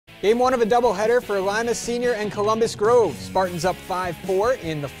Game 1 of a doubleheader for Lima Senior and Columbus Grove. Spartans up 5-4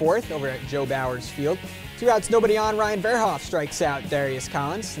 in the fourth over at Joe Bowers Field. 2 outs, nobody on. Ryan Verhoff strikes out Darius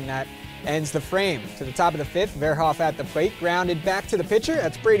Collins, and that ends the frame. To the top of the fifth, Verhoff at the plate, grounded back to the pitcher.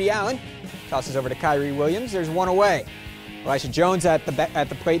 That's Brady Allen. Tosses over to Kyrie Williams. There's one away. Elisha Jones at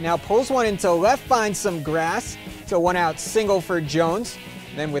the plate now, pulls one into left, finds some grass. It's a 1-out single for Jones.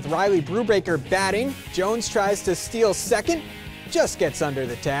 And then with Riley Brubaker batting, Jones tries to steal second, just gets under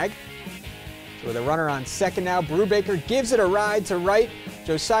the tag. So with a runner on second now, Brubaker gives it a ride to right.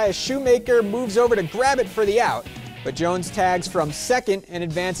 Josiah Shoemaker moves over to grab it for the out, but Jones tags from second and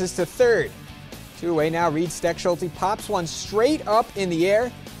advances to third. 2 away now, Reed Steckschulte pops one straight up in the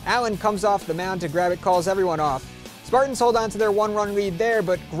air. Allen comes off the mound to grab it, calls everyone off. Spartans hold on to their 1-run lead there,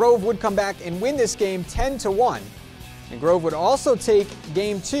 but Grove would come back and win this game 10-1. And Grove would also take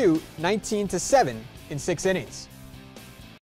Game 2, 19-7 in 6 innings.